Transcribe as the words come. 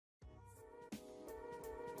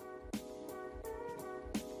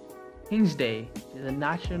King's Day is a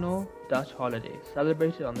national Dutch holiday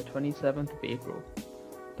celebrated on the 27th of April.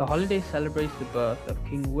 The holiday celebrates the birth of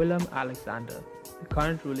King Willem-Alexander, the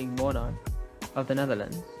current ruling monarch of the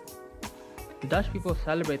Netherlands. The Dutch people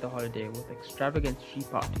celebrate the holiday with extravagant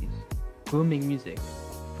street parties, booming music,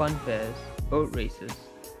 fun fairs, boat races,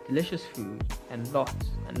 delicious food, and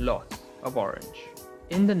lots of orange.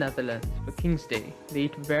 In the Netherlands, for King's Day, they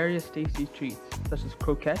eat various tasty treats such as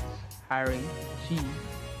croquettes, herring, cheese,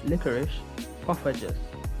 licorice, poffertjes,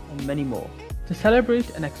 and many more. To celebrate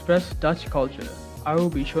and express Dutch culture, I will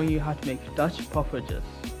be showing you how to make Dutch poffertjes,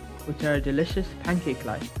 which are a delicious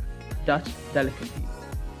pancake-like Dutch delicacy.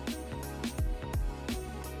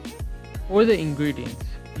 For the ingredients,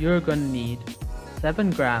 you're going to need 7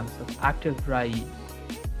 grams of active dry yeast,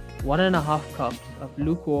 1.5 cups of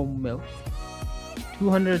lukewarm milk,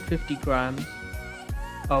 250 grams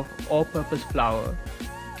of all-purpose flour,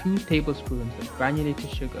 2 tablespoons of granulated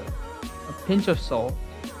sugar, a pinch of salt,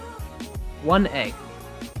 1 egg,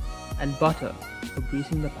 and butter for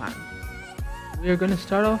greasing the pan. We are going to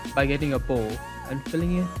start off by getting a bowl and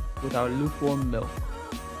filling it with our lukewarm milk.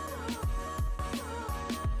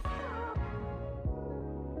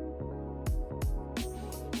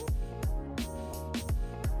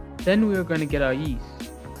 Then we are going to get our yeast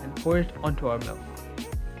and pour it onto our milk.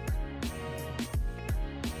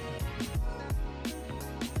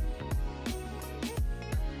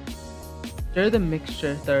 Stir the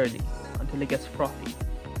mixture thoroughly until it gets frothy.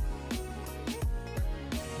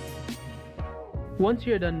 Once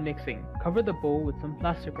you are done mixing, cover the bowl with some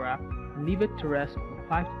plastic wrap and leave it to rest for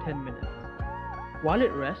 5 to 10 minutes. While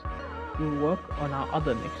it rests, we will work on our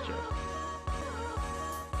other mixture.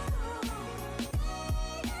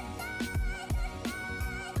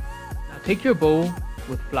 Now take your bowl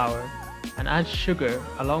with flour and add sugar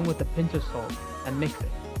along with a pinch of salt and mix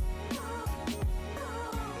it.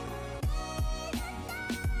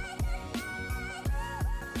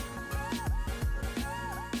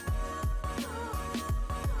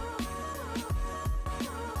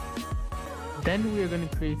 Then we are going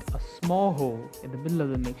to create a small hole in the middle of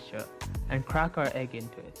the mixture and crack our egg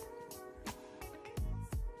into it.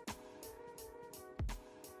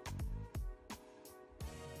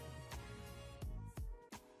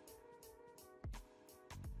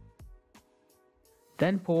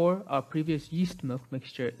 Then pour our previous yeast milk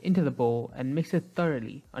mixture into the bowl and mix it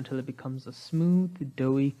thoroughly until it becomes a smooth,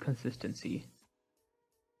 doughy consistency.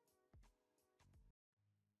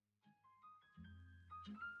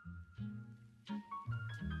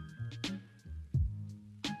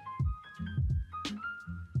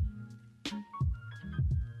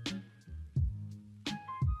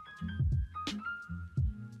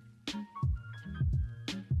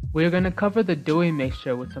 We are going to cover the doughy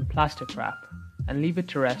mixture with some plastic wrap and leave it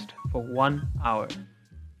to rest for 1 hour.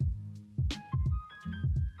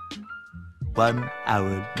 1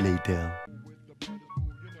 hour later.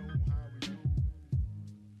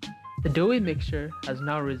 The doughy mixture has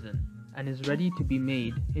now risen and is ready to be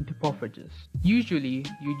made into poffertjes. Usually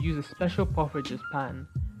you'd use a special poffertjes pan,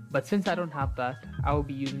 but since I don't have that, I will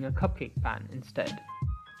be using a cupcake pan instead.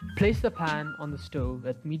 Place the pan on the stove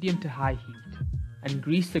at medium to high heat and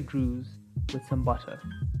grease the grooves with some butter.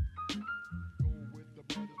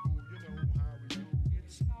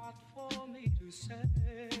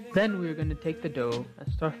 Then we are going to take the dough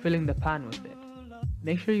and start filling the pan with it.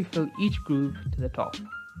 Make sure you fill each groove to the top.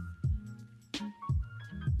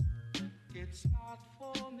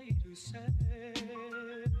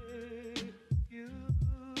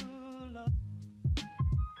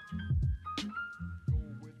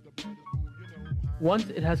 Once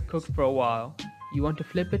it has cooked for a while, you want to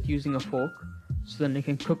flip it using a fork so that it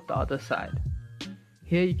can cook the other side.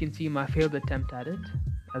 Here you can see my failed attempt at it,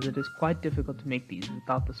 as it is quite difficult to make these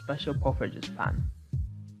without the special poffertjes pan.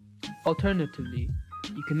 Alternatively,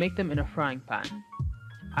 you can make them in a frying pan.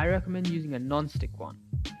 I recommend using a non-stick one.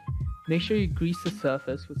 Make sure you grease the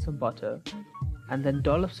surface with some butter and then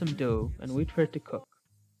dollop some dough and wait for it to cook.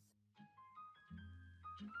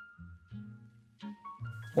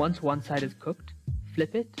 Once one side is cooked,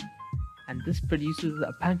 flip it, and this produces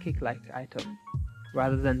a pancake-like item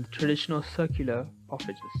rather than the traditional circular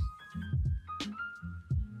poffertjes.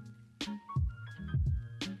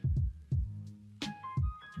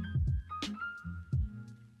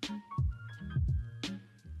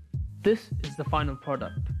 This is the final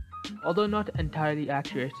product. Although not entirely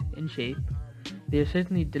accurate in shape, they are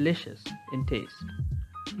certainly delicious in taste.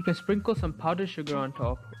 You can sprinkle some powdered sugar on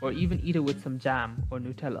top or even eat it with some jam or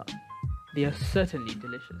Nutella. They are certainly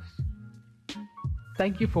delicious.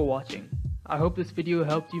 Thank you for watching. I hope this video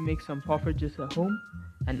helped you make some poffertjes at home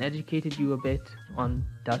and educated you a bit on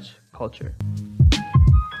Dutch culture. culture.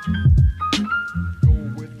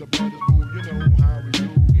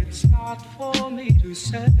 It's not for me to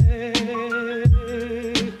say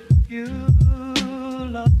you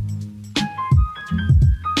love.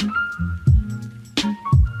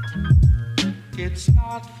 It's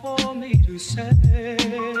not for me to say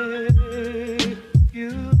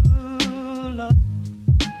you